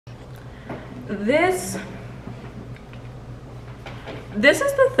this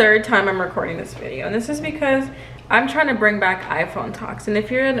is the third time I'm recording this video, and this is because I'm trying to bring back iPhone talks. And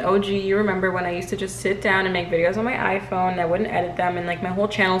if you're an OG, you remember when I used to just sit down and make videos on my iPhone and I wouldn't edit them, and like my whole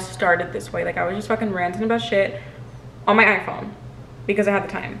channel started this way. Like I was just fucking ranting about shit on my iPhone because I had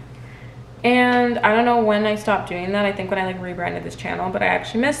the time. And I don't know when I stopped doing that. I think when I like rebranded this channel, but I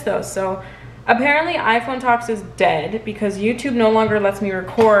actually missed those. So apparently iPhone Talks is dead because YouTube no longer lets me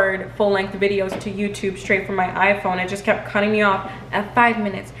record full-length videos to YouTube straight from my iPhone. It just kept cutting me off at 5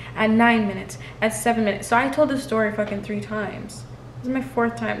 minutes, at 9 minutes, at 7 minutes. So I told this story fucking 3 times. This is my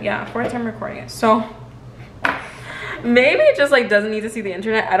 4th time. Yeah, 4th time recording it. So maybe it just like doesn't need to see the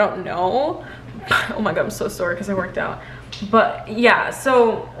internet. I don't know. Oh my god, I'm so sore because I worked out. But yeah,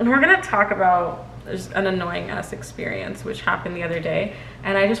 so we're gonna talk about an annoying ass experience which happened the other day,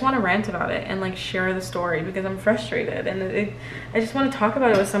 and I just want to rant about it and like share the story because I'm frustrated, and I just want to talk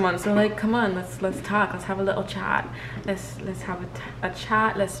about it with someone. So like, come on, let's talk, let's have a little chat, let's have a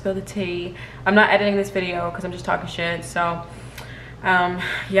chat, let's spill the tea. I'm not editing this video because I'm just talking shit. So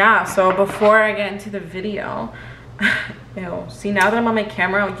yeah, so before I get into the video, ew, see, now that I'm on my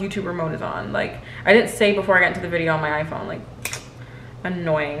camera, YouTube remote is on. Like I didn't say before I got into the video on my iPhone, like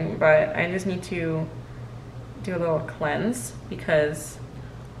annoying, but I just need to do a little cleanse because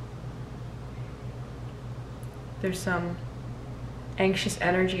there's some anxious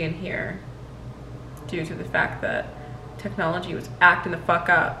energy in here due to the fact that technology was acting the fuck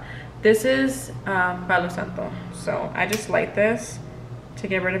up. This is Palo Santo, so I just light this to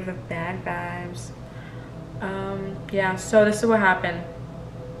get rid of the bad vibes. Yeah, so this is what happened.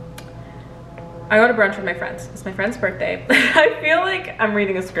 I go to brunch with my friends. It's my friend's birthday. I feel like I'm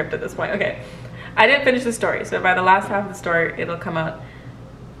reading a script at this point. Okay, I didn't finish the story, so by the last half of the story, it'll come out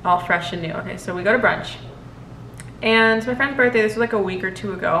all fresh and new. Okay, so we go to brunch. And it's my friend's birthday. This was like a week or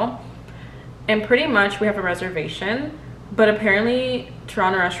 2 ago. And pretty much we have a reservation, but apparently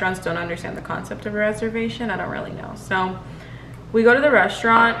Toronto restaurants don't understand the concept of a reservation. I don't really know. So we go to the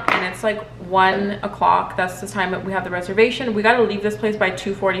restaurant and it's like 1 o'clock. That's the time that we have the reservation. We got to leave this place by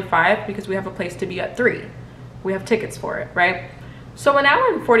 2:45 because we have a place to be at 3. We have tickets for it, right? So an hour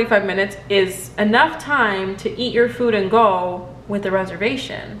and 45 minutes is enough time to eat your food and go with the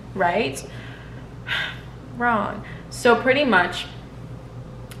reservation, right? Wrong. So pretty much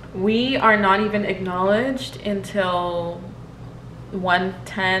we are not even acknowledged until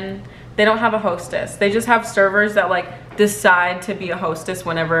 1:10. They don't have a hostess. They just have servers that like decide to be a hostess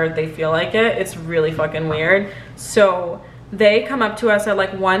whenever they feel like it. It's really fucking weird. So they come up to us at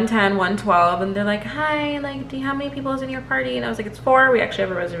like 1:10, 1:12, and they're like, hi, like, how many people is in your party? And I was like, it's 4. We actually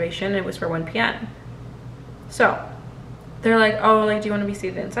have a reservation. It was for 1 p.m. So they're like, oh, like, do you want to be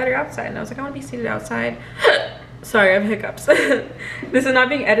seated inside or outside? And I was like, I want to be seated outside. Sorry, I have hiccups. This is not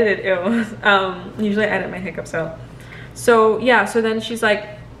being edited, ew. Usually I edit my hiccups out. So yeah, so then she's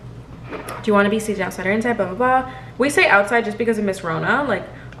like, do you want to be seated outside or inside, blah blah blah. We say outside just because of Miss Rona. Like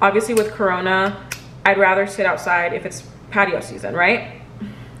obviously with Corona, I'd rather sit outside if it's patio season, right?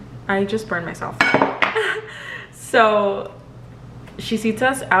 I just burned myself. So she seats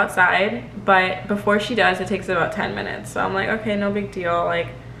us outside, but before she does, it takes about 10 minutes. So I'm like, okay, no big deal, like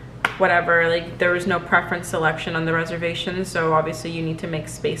whatever. Like there was no preference selection on the reservation, so obviously you need to make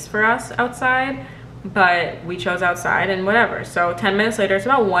space for us outside, but we chose outside and whatever. So 10 minutes later, it's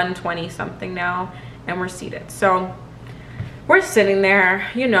about 1:20 something now, and we're seated. So we're sitting there,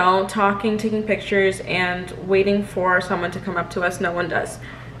 you know, talking, taking pictures, and waiting for someone to come up to us. No one does.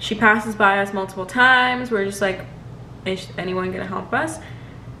 She passes by us multiple times. We're just like, is anyone gonna help us?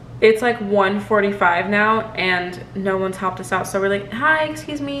 It's like 1:45 now and no one's helped us out. So we're like, hi,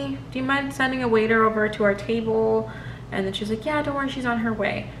 excuse me, do you mind sending a waiter over to our table? And then she's like, yeah, don't worry, she's on her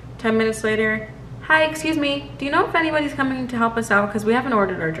way. 10 minutes later, hi, excuse me, do you know if anybody's coming to help us out? Because we haven't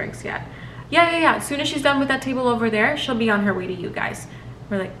ordered our drinks yet. Yeah. As soon as she's done with that table over there, she'll be on her way to you guys.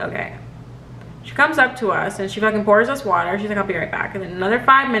 We're like, okay. She comes up to us and she fucking pours us water. She's like, I'll be right back. And then another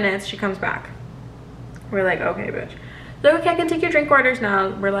 5 minutes, she comes back. We're like, okay, bitch. They're like, okay, I can take your drink orders now.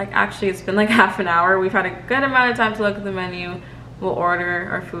 We're like, actually, it's been like half an hour. We've had a good amount of time to look at the menu. We'll order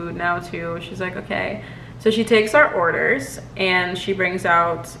our food now too. She's like, okay. So she takes our orders and she brings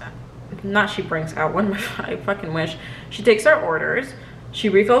out, not she brings out, what am I fucking wish. She takes our orders, she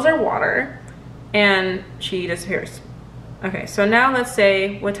refills our water, and she disappears. Okay, so now let's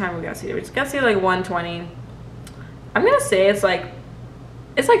say, what time we got seated? We just got seated like 1:20. I'm gonna say it's like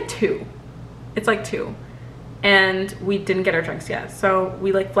 2. It's like 2. And we didn't get our drinks yet. So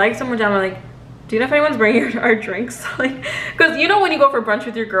we like flagged someone down, we're like, Do you know if anyone's bringing our drinks? Like, because you know when you go for brunch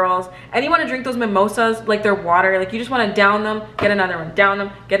with your girls and you want to drink those mimosas like they're water, like you just want to down them, get another one, down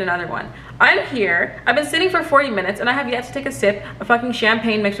them, get another one. I'm here, I've been sitting for 40 minutes and I have yet to take a sip of fucking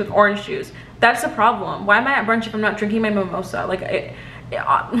champagne mixed with orange juice. That's the problem. Why am I at brunch if I'm not drinking my mimosa? Like,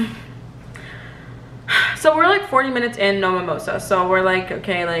 so we're like 40 minutes in, no mimosa. So we're like,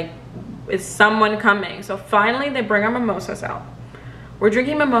 okay, like, is someone coming? So finally they bring our mimosas out. We're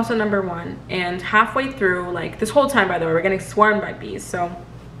drinking mimosa number 1, and halfway through, like this whole time, by the way, we're getting swarmed by bees. So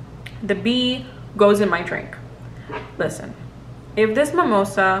the bee goes in my drink. Listen, if this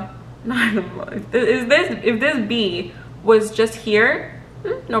mimosa, if this bee was just here,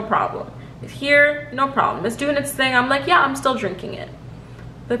 no problem. It's here, no problem. It's doing its thing. I'm like, yeah, I'm still drinking it.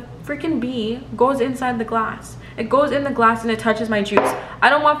 The freaking bee goes inside the glass. It goes in the glass and it touches my juice. I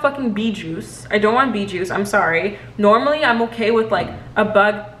don't want fucking bee juice. I don't want bee juice. I'm sorry. Normally, I'm okay with like a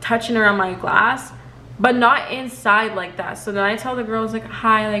bug touching around my glass, but not inside like that. So then I tell the girls like,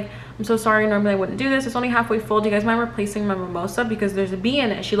 hi, like, I'm so sorry. Normally I wouldn't do this. It's only halfway full. Do you guys mind replacing my mimosa? Because there's a bee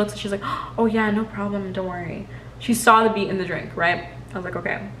in it. She looks and she's like, oh yeah, no problem. Don't worry. She saw the bee in the drink, right? I was like,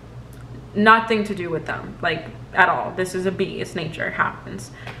 okay. Nothing to do with them, like, at all. This is a bee. It's nature. It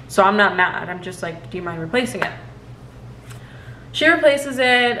happens. So I'm not mad. I'm just like, do you mind replacing it? She replaces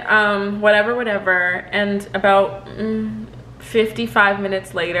it, whatever. And about 55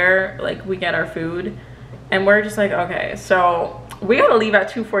 minutes later, like, we get our food. And we're just like, okay, so we gotta leave at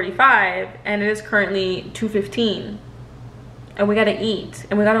 2:45, and it is currently 2:15. And we gotta eat.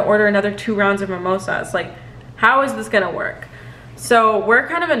 And we gotta order another 2 rounds of mimosas. Like, how is this gonna work? So we're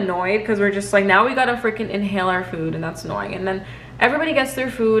kind of annoyed because we're just like, now we gotta freaking inhale our food, and that's annoying. And then everybody gets their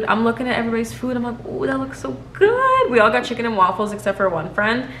food. I'm looking at everybody's food. I'm like, oh, that looks so good. We all got chicken and waffles except for one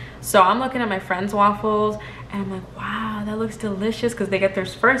friend. So I'm looking at my friend's waffles and I'm like, wow, that looks delicious, because they get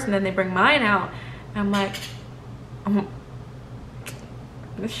theirs first and then they bring mine out. And I'm like,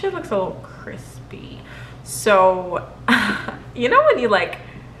 this shit looks a little crispy. So you know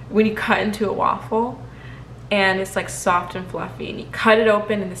when you cut into a waffle and it's like soft and fluffy, and you cut it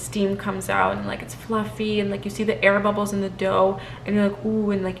open and the steam comes out and like it's fluffy, and like you see the air bubbles in the dough and you're like,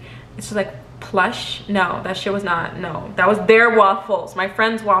 ooh, and like it's just like plush. No, that shit was not. No, that was their waffles, my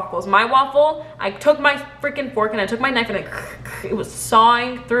friend's waffles. My waffle, I took my freaking fork and I took my knife and it was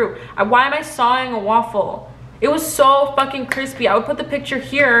sawing through. Why am I sawing a waffle? It was so fucking crispy. I would put the picture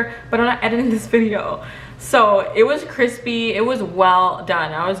here, but I'm not editing this video. So it was crispy. It was well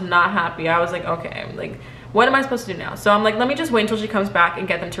done. I was not happy. I was like, okay, like, what am I supposed to do now? So I'm like, let me just wait until she comes back and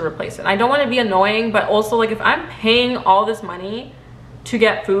get them to replace it. I don't want to be annoying, but also like if I'm paying all this money to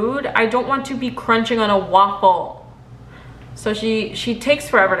get food, I don't want to be crunching on a waffle. So she takes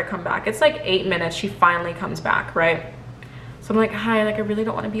forever to come back. It's like 8 minutes. She finally comes back, right? So I'm like, hi, like I really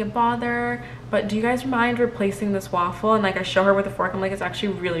don't want to be a bother, but do you guys mind replacing this waffle? And like I show her with a fork. I'm like, it's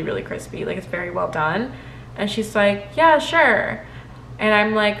actually really, really crispy. Like it's very well done. And she's like, yeah, sure. And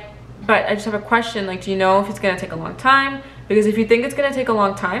I'm like, but I just have a question. Like, do you know if it's gonna take a long time? Because if you think it's gonna take a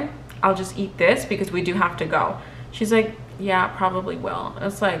long time, I'll just eat this because we do have to go. She's like, yeah, probably will. And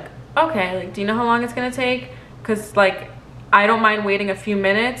it's like, okay, like, do you know how long it's gonna take? Because like, I don't mind waiting a few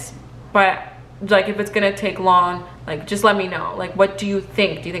minutes, but like if it's gonna take long, like just let me know. Like, what do you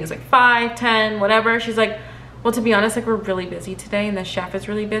think? Do you think it's like 5, 10, whatever? She's like, well, to be honest, like we're really busy today and the chef is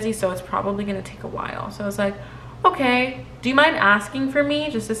really busy, so it's probably gonna take a while. So I was like, okay, do you mind asking for me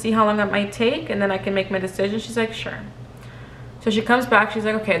just to see how long that might take, and then I can make my decision? She's like, sure. So she comes back, she's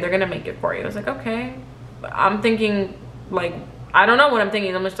like, okay, they're gonna make it for you. I was like, okay. I'm thinking, like, I don't know what I'm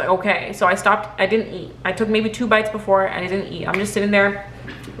thinking. I'm just like, okay. So I stopped. I didn't eat. I took maybe 2 bites before and I didn't eat. I'm just sitting there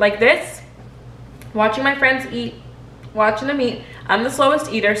like this, watching my friends eat, watching them eat. I'm the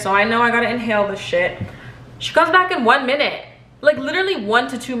slowest eater, so I know I gotta inhale this shit. She comes back in 1 minute. Like literally 1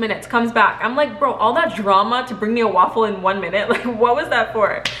 to 2 minutes, comes back. I'm like, bro, all that drama to bring me a waffle in 1 minute? Like, what was that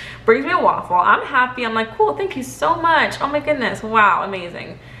for? Brings me a waffle. I'm happy. I'm like, cool, thank you so much. Oh my goodness, wow,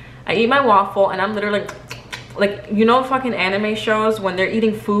 amazing. I eat my waffle and I'm literally like, you know, fucking anime shows when they're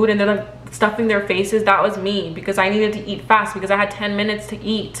eating food and they're like stuffing their faces? That was me, because I needed to eat fast because I had 10 minutes to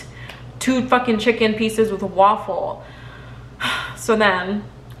eat 2 fucking chicken pieces with a waffle. So then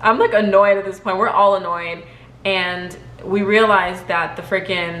I'm like annoyed at this point. We're all annoyed, and we realized that the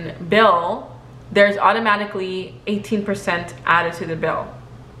freaking bill, there's automatically 18% added to the bill.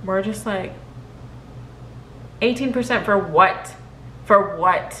 We're just like, 18% for what? For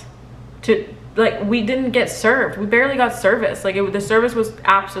what? To, like, we didn't get served. We barely got service. Like, the service was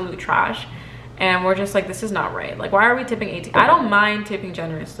absolute trash. And we're just like, this is not right. Like, why are we tipping 18? I don't mind tipping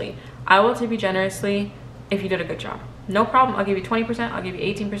generously. I will tip you generously if you did a good job. No problem. I'll give you 20%. I'll give you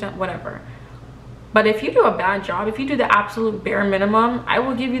 18%, whatever. But if you do a bad job, if you do the absolute bare minimum, I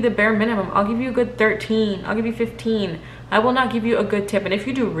will give you the bare minimum. I'll give you a good 13. I'll give you 15. I will not give you a good tip. And if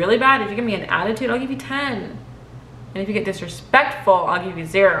you do really bad, if you give me an attitude, I'll give you 10. And if you get disrespectful, I'll give you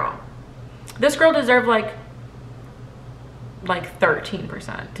 0. This girl deserved like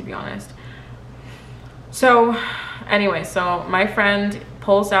 13%, to be honest. So anyway, so my friend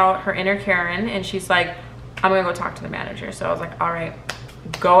pulls out her inner Karen and she's like, I'm gonna go talk to the manager. So I was like, all right,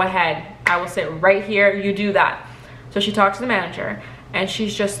 go ahead. I will sit right here, you do that. So she talks to the manager and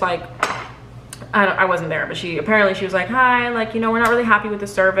she's just like, I wasn't there, but she was like, hi, like, you know, we're not really happy with the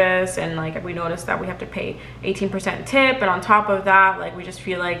service, and like we noticed that we have to pay 18% tip, and on top of that, like, we just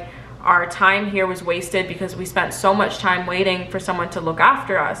feel like our time here was wasted because we spent so much time waiting for someone to look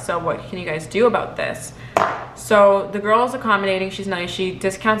after us. So what can you guys do about this? So the girl is accommodating, she's nice, she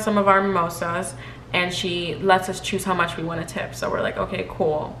discounts some of our mimosas and she lets us choose how much we want to tip. So we're like, okay,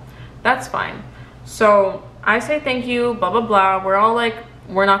 cool, that's fine. So I say thank you, blah blah blah. We're all like,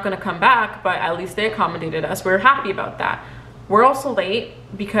 we're not going to come back, but at least they accommodated us. We're happy about that. We're also late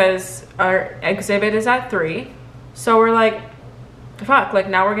because our exhibit is at 3, so we're like, fuck, like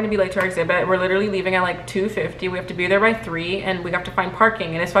now we're gonna be late to our exhibit. We're literally leaving at like 2:50. We have to be there by 3, and we have to find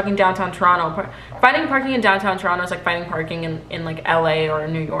parking, and it's fucking downtown Toronto. Finding parking in downtown Toronto is like finding parking in like LA or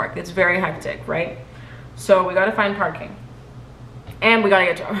New York. It's very hectic, right? So we gotta find parking, and we gotta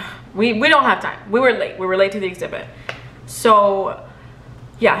get to, we don't have time. We were late to the exhibit. So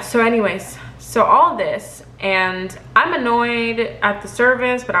yeah, so anyways, so all this, and I'm annoyed at the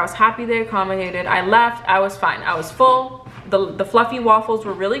service, but I was happy they accommodated. I left, I was fine, I was full. The fluffy waffles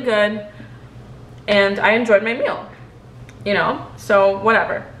were really good, and I enjoyed my meal, you know, so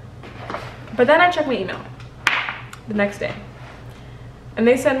whatever. But then I checked my email the next day, and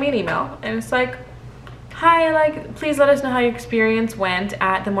they sent me an email, and it's like, hi, like, please let us know how your experience went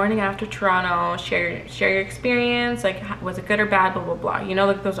at the morning after Toronto. Share your experience, like, was it good or bad, blah blah blah, you know,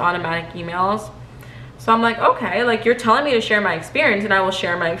 like those automatic emails. So I'm like, okay, like, you're telling me to share my experience, and I will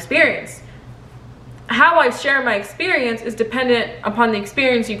share my experience. How I share my experience is dependent upon the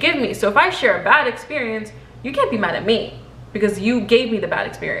experience you give me. So if I share a bad experience, you can't be mad at me because you gave me the bad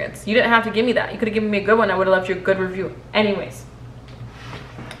experience. You didn't have to give me that. You could have given me a good one. I would have left you a good review anyways.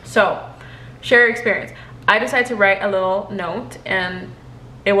 So share your experience. I decided to write a little note, and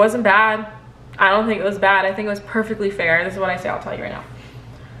it wasn't bad. I don't think it was bad. I think it was perfectly fair. This is what I say, I'll tell you right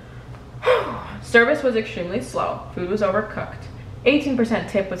now. Service was extremely slow. Food was overcooked. 18%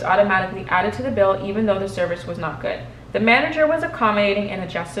 tip was automatically added to the bill even though the service was not good. The manager was accommodating and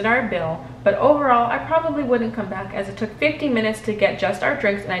adjusted our bill, but overall I probably wouldn't come back as it took 50 minutes to get just our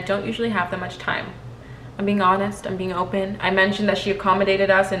drinks and I don't usually have that much time. I'm being honest, I'm being open. I mentioned that she accommodated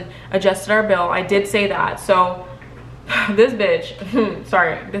us and adjusted our bill. I did say that. So this bitch,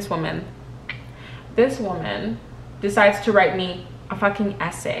 sorry, this woman decides to write me a fucking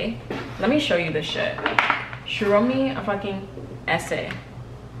essay. Let me show you this shit. She wrote me a fucking essay.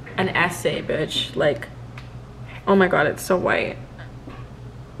 An essay, bitch. Like, oh my god, it's so white.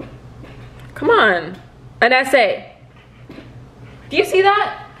 Come on. An essay. Do you see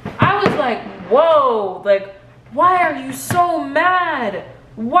that? I was like, whoa, like, why are you so mad?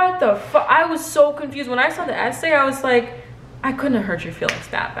 What the fuck? I was so confused. When I saw the essay, I was like, I couldn't have hurt your feelings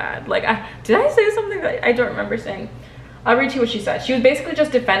that bad. Like, did I say something that I don't remember saying? I'll read to you what she said. She was basically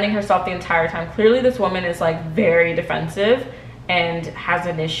just defending herself the entire time. Clearly this woman is like very defensive and has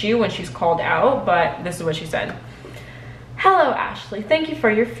an issue when she's called out, but this is what she said. Hello, Ashley. Thank you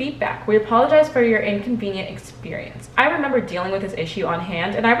for your feedback. We apologize for your inconvenient experience. I remember dealing with this issue on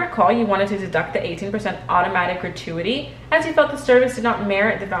hand, and I recall you wanted to deduct the 18% automatic gratuity as you felt the service did not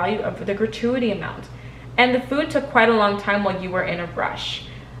merit the value of the gratuity amount, and the food took quite a long time while you were in a rush.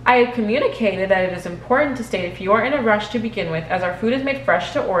 I had communicated that it is important to state if you are in a rush to begin with, as our food is made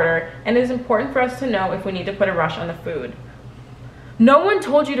fresh to order, and it is important for us to know if we need to put a rush on the food. No one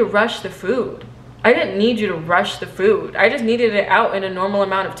told you to rush the food. I didn't need you to rush the food. I just needed it out in a normal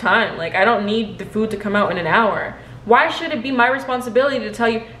amount of time. Like, I don't need the food to come out in an hour. Why should it be my responsibility to tell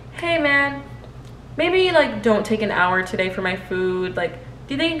you, hey man, maybe like don't take an hour today for my food, like,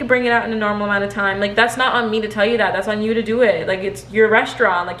 do you think you could bring it out in a normal amount of time? Like, that's not on me to tell you that. That's on you to do it. Like, it's your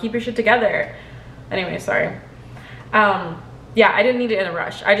restaurant. Like, keep your shit together. Anyway, sorry. Yeah, I didn't need it in a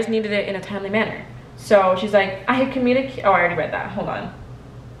rush. I just needed it in a timely manner. So she's like, I had communicated. Oh, I already read that. Hold on.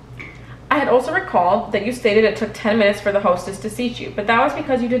 I had also recalled that you stated it took 10 minutes for the hostess to seat you, but that was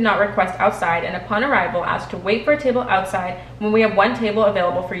because you did not request outside and upon arrival asked to wait for a table outside when we have one table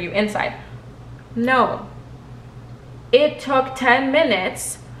available for you inside. No. It took 10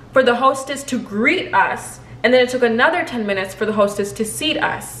 minutes for the hostess to greet us, and then it took another 10 minutes for the hostess to seat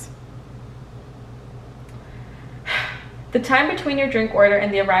us. The time between your drink order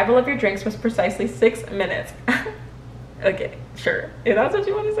and the arrival of your drinks was precisely 6 minutes. Okay, sure. If that's what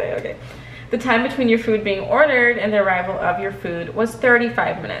you want to say, okay. The time between your food being ordered and the arrival of your food was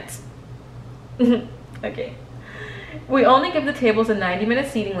 35 minutes. Okay. We only give the tables a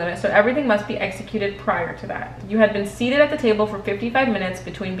 90-minute seating limit, so everything must be executed prior to that. You had been seated at the table for 55 minutes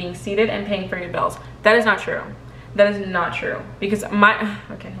between being seated and paying for your bills. That is not true. That is not true. Because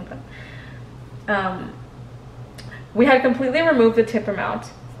okay, hold on. We had completely removed the tip amount.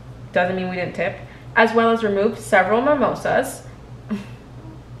 Doesn't mean we didn't tip. As well as removed several mimosas.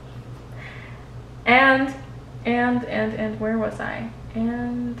 and where was I?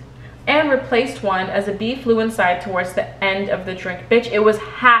 And replaced one as a bee flew inside towards the end of the drink. Bitch, it was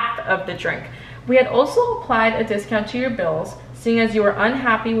half of the drink. We had also applied a discount to your bills, seeing as you were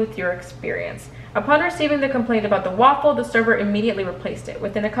unhappy with your experience. Upon receiving the complaint about the waffle, the server immediately replaced it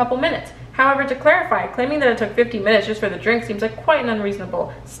within a couple minutes. However, to clarify, claiming that it took 50 minutes just for the drink seems like quite an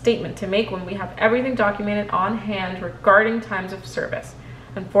unreasonable statement to make when we have everything documented on hand regarding times of service.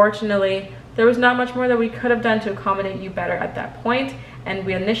 Unfortunately, there was not much more that we could have done to accommodate you better at that point, and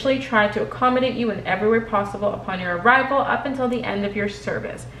we initially tried to accommodate you in every way possible upon your arrival up until the end of your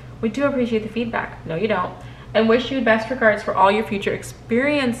service. We do appreciate the feedback. No, you don't. And wish you best regards for all your future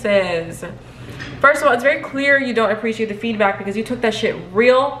experiences. First of all, it's very clear you don't appreciate the feedback because you took that shit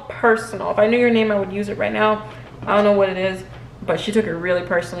real personal. If I knew your name, I would use it right now. I don't know what it is, but she took it really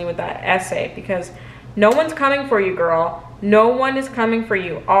personally with that essay because no one's coming for you, girl. No one is coming for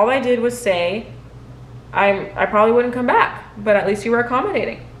you. All I did was say, I probably wouldn't come back, but at least you were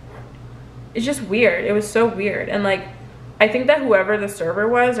accommodating. It's just weird. It was so weird. And like, I think that whoever the server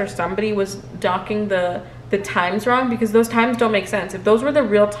was or somebody was docking the times wrong because those times don't make sense. If those were the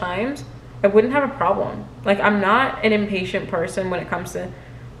real times, I wouldn't have a problem. Like, I'm not an impatient person when it comes to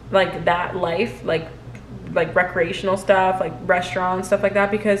like that life, like recreational stuff, like restaurants, stuff like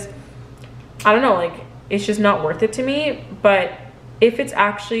that, because I don't know, like it's just not worth it to me. But if it's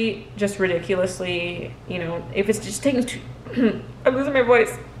actually just ridiculously, you know, if it's just taking too I'm losing my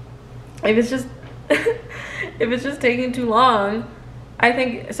voice. If it's just if it's just taking too long, I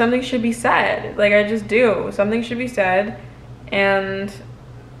think something should be said. Like, I just do. Something should be said, and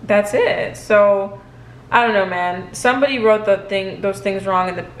that's it. So I don't know, man. Somebody wrote those things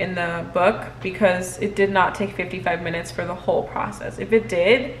wrong in the book because it did not take 55 minutes for the whole process. If it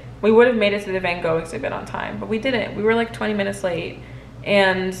did, we would have made it to the Van Gogh exhibit on time, but we didn't. We were like 20 minutes late,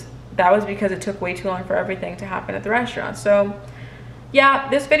 and that was because it took way too long for everything to happen at the restaurant. So yeah,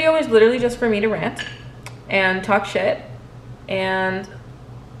 this video is literally just for me to rant and talk shit, and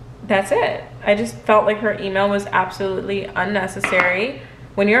that's it. I just felt like her email was absolutely unnecessary.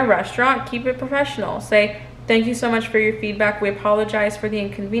 When you're a restaurant, keep it professional. Say, thank you so much for your feedback. We apologize for the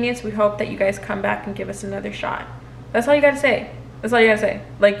inconvenience. We hope that you guys come back and give us another shot. That's all you gotta say. That's all you gotta say.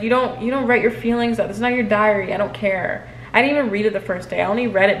 Like, you don't write your feelings out. It's not your diary. I don't care. I didn't even read it the first day. I only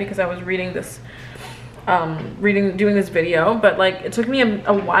read it because I was reading this, doing this video. But like, it took me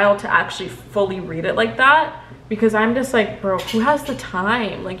a while to actually fully read it like that, because I'm just like, bro, who has the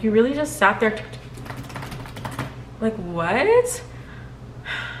time? Like, you really just sat there, like, what?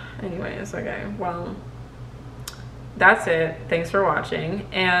 Anyways, okay, well, that's it. Thanks for watching,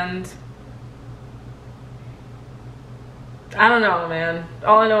 and I don't know, man.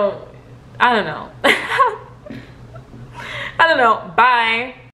 I don't know. I don't know. Bye.